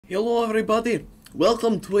Hello everybody,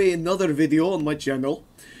 welcome to another video on my channel.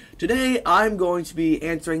 Today I'm going to be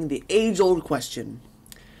answering the age-old question: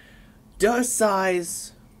 does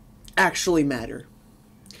size actually matter?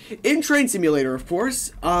 In Train Simulator, of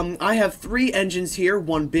course, I have three engines here,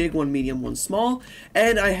 one big, one medium, one small,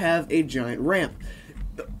 and I have a giant ramp.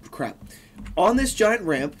 Crap. On this giant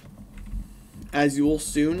ramp, as you will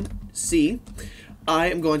soon see,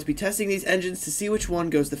 I am going to be testing these engines to see which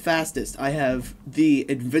one goes the fastest. I have the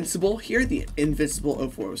Invincible here, the Invincible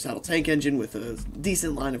 04 saddle tank engine with a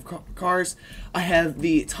decent line of cars. I have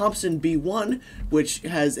the Thompson B1, which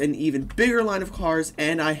has an even bigger line of cars,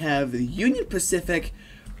 and I have the Union Pacific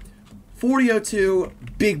 4002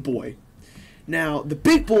 Big Boy. Now, the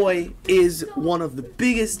Big Boy is one of the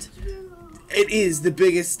biggest. It is the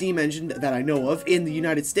biggest steam engine that I know of in the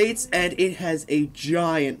United States, and it has a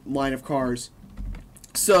giant line of cars.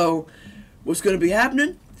 So, what's going to be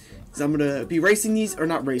happening is I'm going to be racing these, or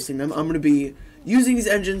not racing them, I'm going to be using these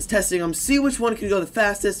engines, testing them, see which one can go the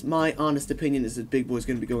fastest. My honest opinion is that Big Boy's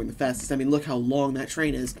going to be going the fastest. I mean, look how long that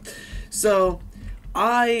train is. So,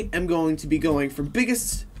 I am going to be going from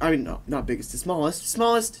biggest, I mean, no, not biggest to smallest,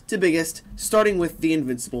 smallest to biggest, starting with the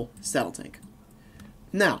Invincible saddle tank.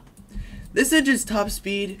 Now, this engine's top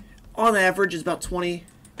speed, on average, is about 20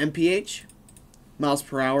 mph, miles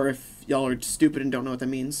per hour, if y'all are stupid and don't know what that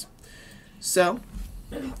means. So,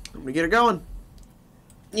 I'm gonna get her going.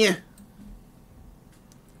 Yeah.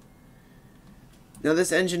 Now,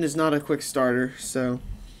 this engine is not a quick starter, so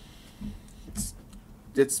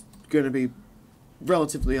it's gonna be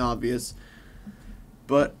relatively obvious.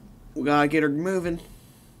 But we gotta get her moving.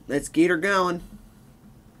 Let's get her going.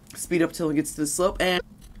 Speed up till it gets to the slope, and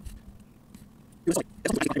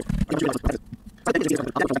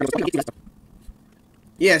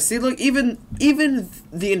yeah, see, look, even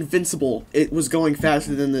the Invincible, it was going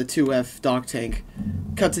faster than the 2F dock tank.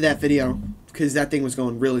 Cut to that video, because that thing was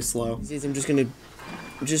going really slow. I'm just gonna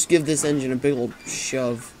give this engine a big old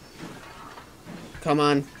shove. Come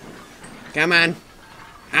on. Come on.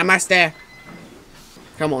 Almost there.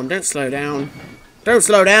 Come on, don't slow down. Don't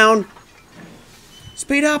slow down.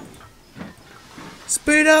 Speed up.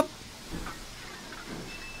 Speed up.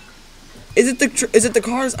 Is it the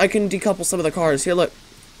cars? I can decouple some of the cars. Here, look.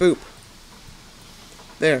 Boop.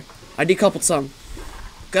 There. I decoupled some.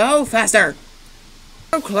 Go faster.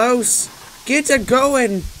 So close. Get it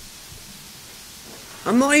going.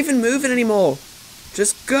 I'm not even moving anymore.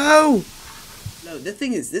 Just go. No, the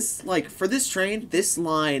thing is, this, like, for this train, this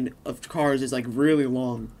line of cars is, like, really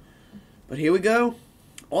long. But here we go.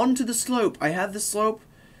 On to the slope. I have the slope.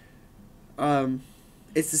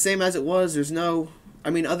 It's the same as it was. There's no... I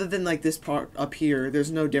mean, other than, like, this part up here,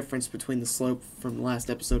 there's no difference between the slope from the last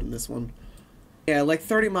episode and this one. Yeah, like,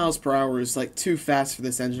 30 miles per hour is, like, too fast for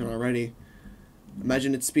this engine already.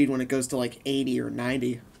 Imagine its speed when it goes to, like, 80 or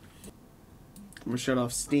 90. I'm gonna shut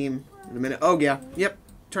off steam in a minute. Oh, yeah. Yep.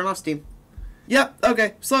 Turn off steam. Yep.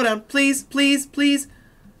 Okay. Slow down. Please. Please. Please.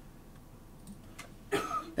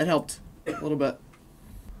 That helped a little bit.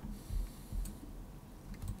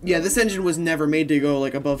 Yeah, this engine was never made to go,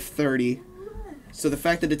 like, above 30. So the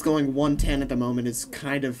fact that it's going 110 at the moment is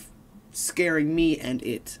kind of scaring me and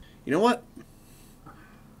it. You know what?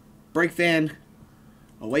 Brake van,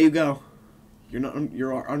 away you go.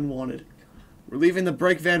 You're unwanted. We're leaving the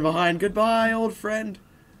brake van behind. Goodbye, old friend.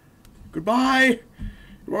 Goodbye.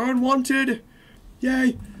 You are unwanted.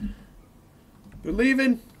 Yay. They're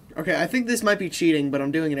leaving. Okay, I think this might be cheating, but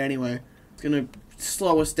I'm doing it anyway. It's gonna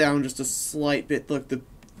slow us down just a slight bit. Look, the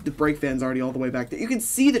brake van's already all the way back there. You can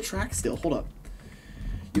see the track still. Hold up.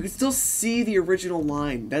 You can still see the original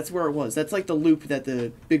line. That's where it was. That's like the loop that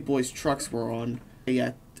the Big Boy's trucks were on.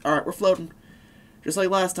 Yeah. Alright, we're floating. Just like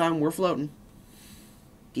last time, we're floating.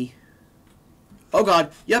 Oh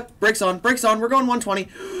god. Yep, brakes on. Brakes on. We're going 120.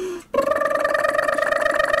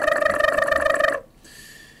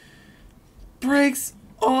 Brakes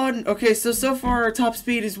on. Okay, so far our top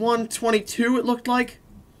speed is 122, it looked like.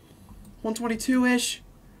 122-ish.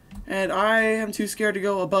 And I am too scared to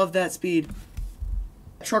go above that speed.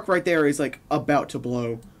 Truck right there is, like, about to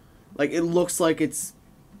blow. Like, it looks like it's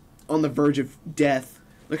on the verge of death.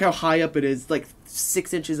 Look how high up it is, like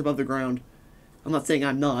 6 inches above the ground. I'm not saying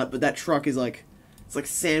I'm not, but that truck is like, it's like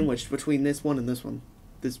sandwiched between this one and this one.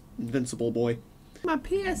 This Invincible boy. My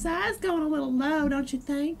PSI is going a little low, don't you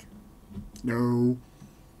think? No.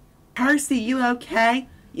 Percy, you okay?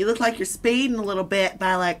 You look like you're speeding a little bit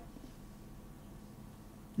by, like,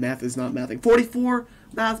 math is not mathing. 44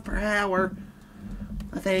 miles per hour.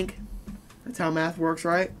 I think. That's how math works,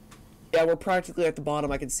 right? Yeah, we're practically at the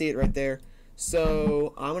bottom. I can see it right there.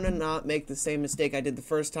 So I'm going to not make the same mistake I did the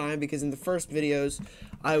first time, because in the first videos,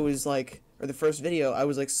 I was like, or the first video, I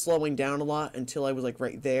was like slowing down a lot until I was like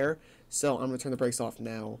right there. So I'm gonna turn the brakes off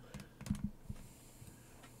now.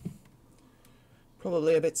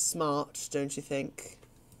 Probably a bit smart, don't you think?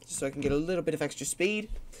 Just so I can get a little bit of extra speed.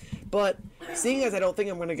 But seeing as I don't think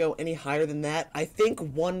I'm gonna go any higher than that, I think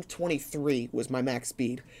 123 was my max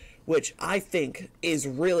speed, which I think is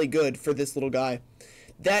really good for this little guy.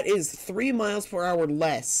 That is 3 miles per hour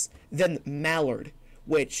less than Mallard,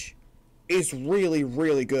 which is really,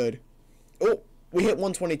 really good. Oh, we hit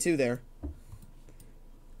 122 there.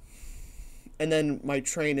 And then my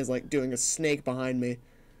train is like doing a snake behind me.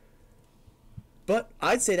 But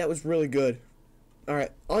I'd say that was really good.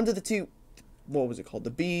 Alright, on to the two, what was it called?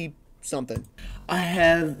 The B something. I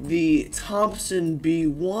have the Thompson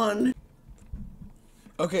B1.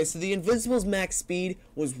 Okay, so the Invincible's max speed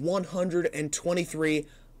was 123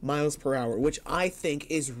 miles per hour, which I think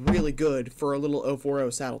is really good for a little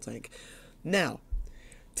 040 saddle tank. Now,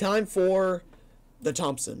 time for the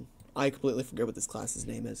Thompson. I completely forget what this class's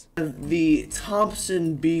name is. The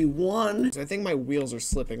Thompson B1. I think my wheels are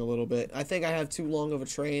slipping a little bit. I think I have too long of a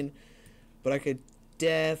train, but I could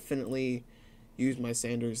definitely use my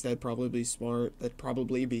sanders. That'd probably be smart.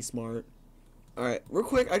 Alright, real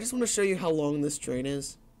quick, I just want to show you how long this train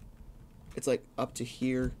is. It's like up to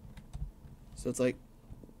here. So it's like...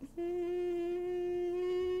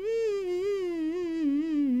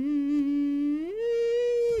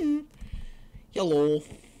 Hello.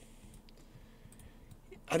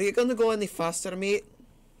 Are you gonna go any faster, mate?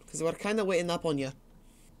 Because we're kind of waiting up on you.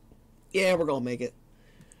 Yeah, we're gonna make it.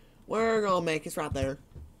 We're gonna make it. It's right there.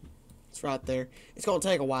 It's right there. It's gonna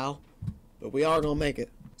take a while, but we are gonna make it.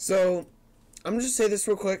 So, I'm gonna just say this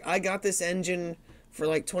real quick. I got this engine for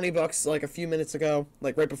like 20 bucks like a few minutes ago.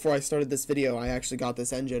 Like right before I started this video, I actually got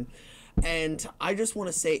this engine. And I just want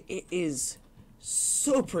to say it is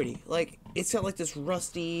so pretty. Like, it's got like this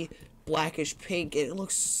rusty, blackish pink, and it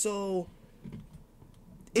looks so...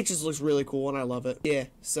 It just looks really cool, and I love it. Yeah,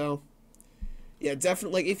 so... Yeah,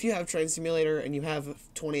 definitely, like, if you have Train Simulator and you have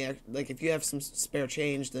 20, like, if you have some spare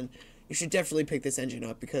change, then you should definitely pick this engine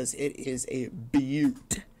up, because it is a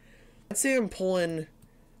beaut. I'd say I'm pulling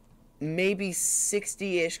maybe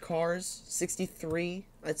 60-ish cars, 63,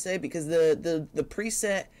 I'd say, because the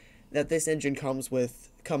preset that this engine comes with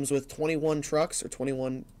 21 trucks, or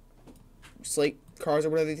 21 slate cars, or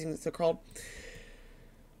whatever these things are called.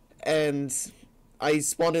 And I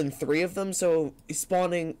spawned in 3 of them, so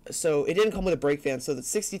so it didn't come with a brake van, so that's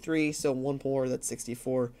 63, so 1 more, that's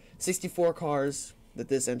 64. 64 cars that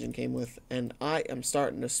this engine came with, and I am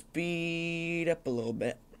starting to speed up a little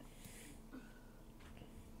bit.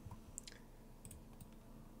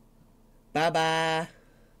 Bye-bye,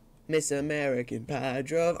 Miss American Pie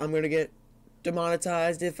Drove. I'm gonna get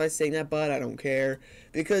demonetized if I sing that, but I don't care,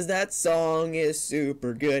 because that song is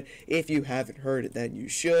super good. If you haven't heard it, then you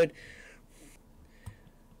should.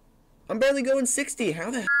 I'm barely going 60.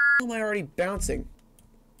 How the hell am I already bouncing?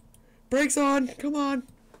 Brakes on. Come on.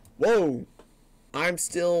 Whoa. I'm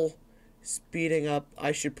still speeding up.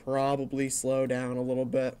 I should probably slow down a little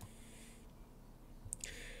bit.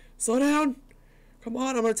 Slow down. Come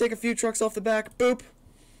on. I'm going to take a few trucks off the back. Boop.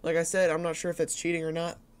 Like I said, I'm not sure if that's cheating or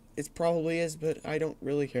not. It probably is, but I don't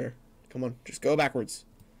really care. Come on. Just go backwards.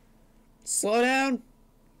 Slow down.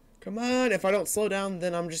 Come on, if I don't slow down,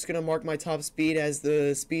 then I'm just going to mark my top speed as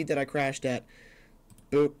the speed that I crashed at.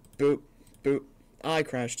 Boop, boop, boop. I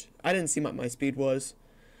crashed. I didn't see what my speed was.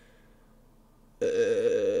 I'm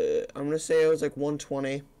going to say it was like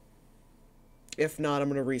 120. If not, I'm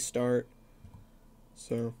going to restart.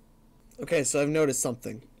 So, okay, so I've noticed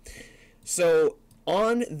something. So,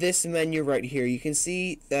 on this menu right here, you can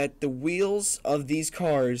see that the wheels of these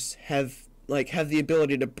cars have the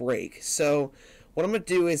ability to brake. So, what I'm gonna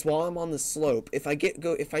do is, while I'm on the slope, if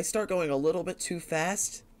I start going a little bit too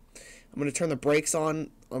fast, I'm gonna turn the brakes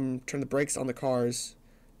on. Turn the brakes on the cars,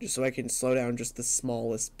 just so I can slow down just the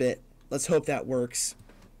smallest bit. Let's hope that works.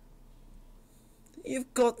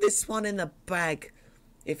 You've got this one in the bag.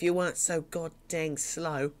 If you weren't so goddamn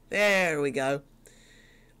slow. There we go.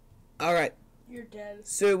 All right. You're dead.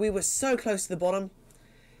 So we were so close to the bottom,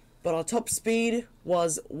 but our top speed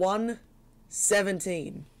was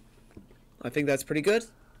 117. I think that's pretty good.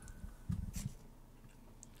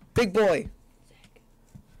 Big boy.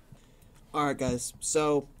 Alright guys,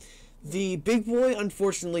 so the big boy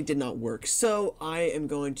unfortunately did not work. So I am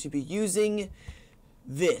going to be using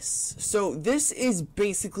this. So this is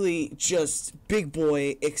basically just big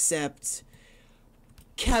boy except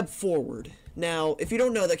cab forward. Now, if you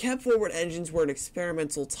don't know, the cab forward engines were an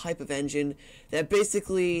experimental type of engine that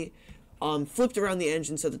basically flipped around the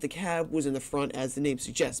engine so that the cab was in the front, as the name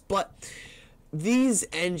suggests. But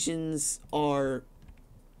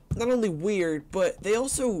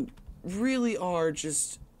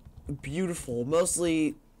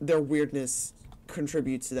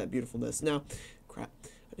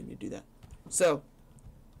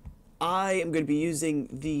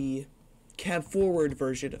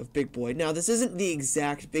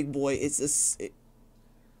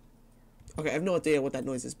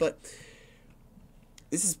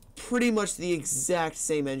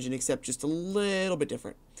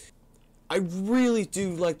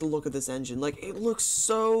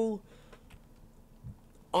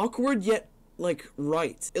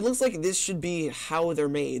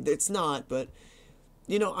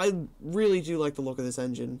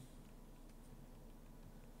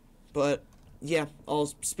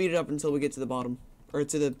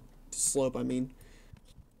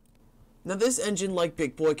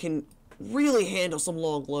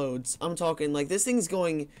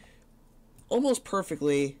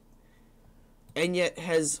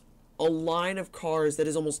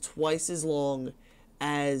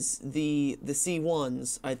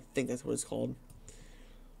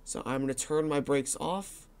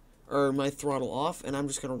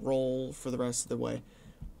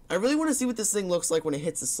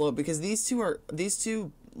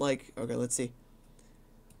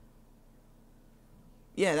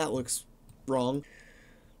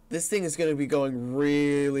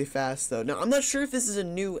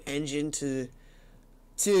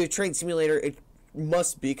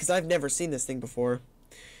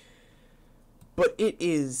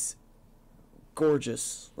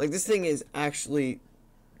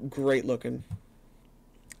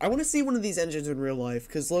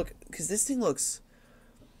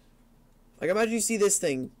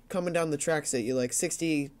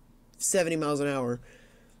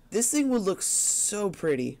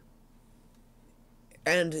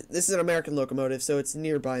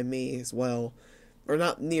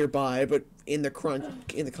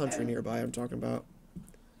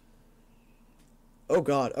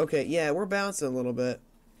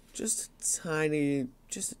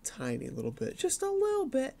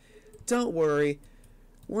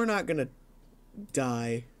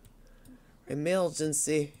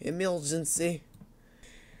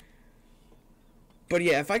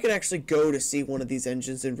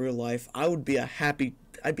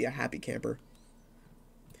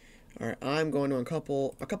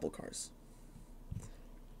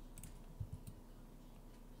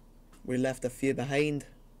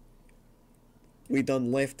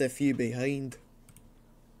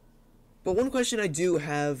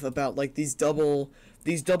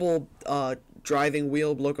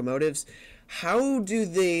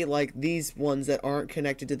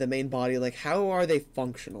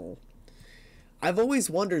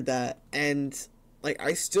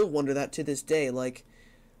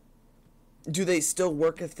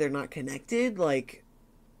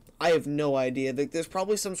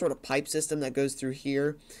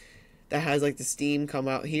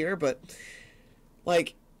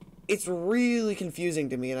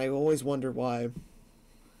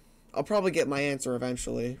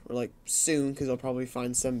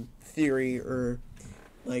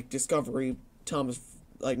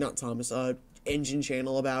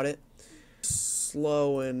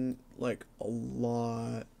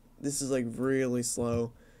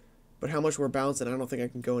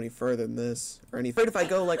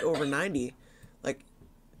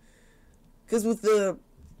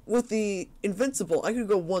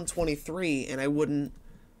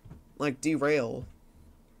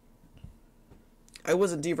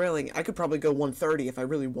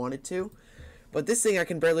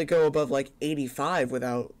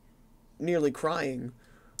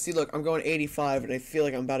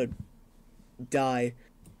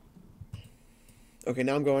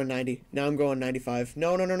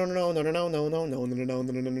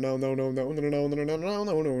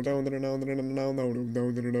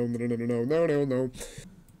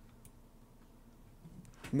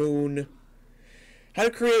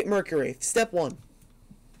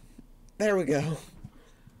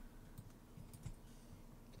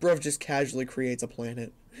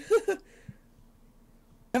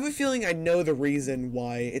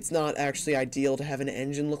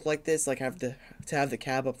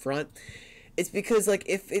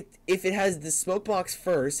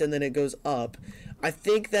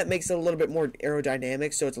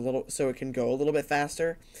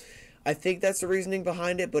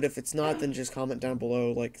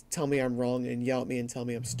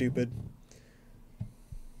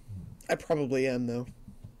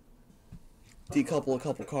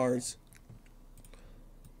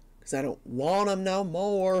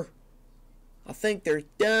I think they're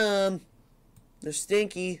dumb. They're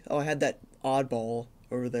stinky. Oh, I had that oddball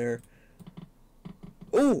over there.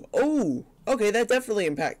 Oh, oh. Okay, that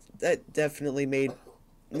definitely made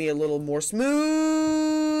me a little more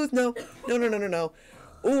smooth. No, no, no, no, no, no.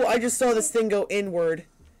 Oh, I just saw this thing go inward,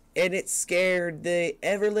 and it scared the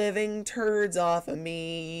ever-living turds off of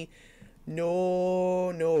me.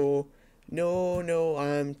 No, no, no, no.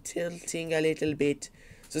 I'm tilting a little bit.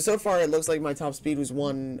 So far, it looks like my top speed was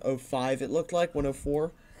 105. It looked like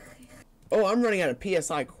 104. Oh, I'm running out of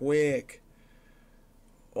PSI quick.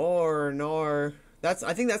 Or no. I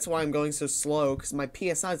think that's why I'm going so slow, because my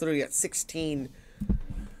PSI is literally at 16.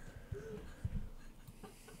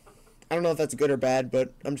 I don't know if that's good or bad,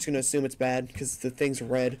 but I'm just going to assume it's bad, because the thing's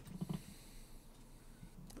red.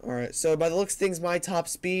 Alright, so by the looks of things, my top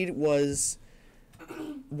speed was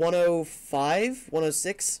 105,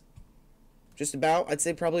 106. Just about. I'd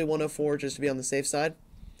say probably 104, just to be on the safe side.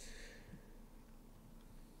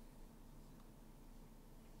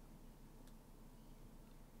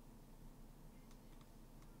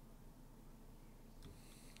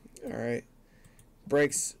 Alright.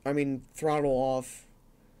 Brakes, throttle off.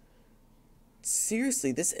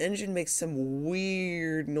 Seriously, this engine makes some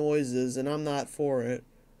weird noises, and I'm not for it.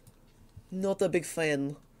 Not a big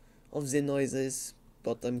fan of the noises,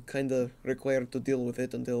 but I'm kinda required to deal with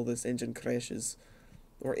it until this engine crashes.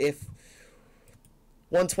 Or if...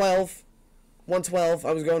 112. 112.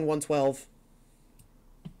 I was going 112.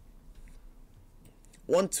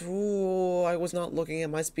 112. I was not looking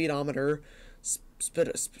at my speedometer.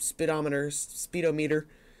 Speedometer.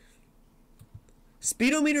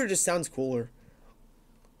 Speedometer just sounds cooler.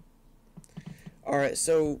 Alright,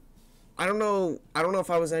 so I don't know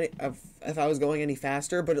if I was going any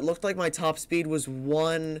faster, but it looked like my top speed was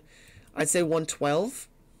I'd say 112.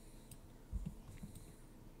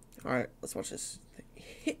 Alright, let's watch this thing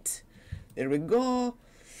hit. There we go.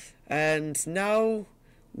 And now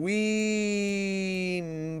we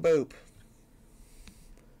boop.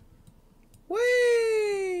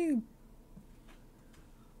 Whee!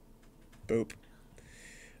 Boop.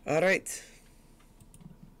 Alright.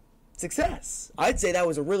 Success! I'd say that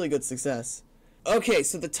was a really good success. Okay,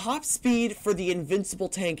 so the top speed for the Invincible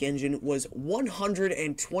tank engine was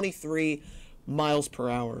 123 miles per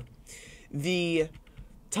hour. The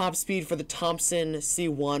top speed for the Thompson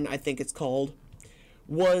C1, I think it's called,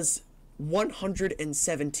 was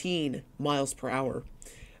 117 miles per hour.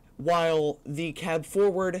 While the cab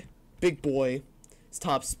forward big boy's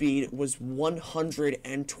top speed was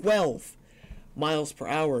 112 miles per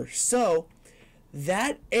hour. So,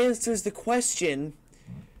 that answers the question,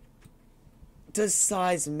 does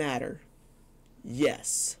size matter?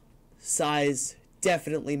 Yes, size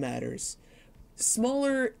definitely matters.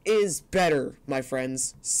 Smaller is better, my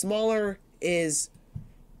friends. Smaller is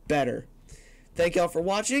better. Thank y'all for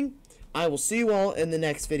watching. I will see you all in the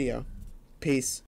next video. Peace.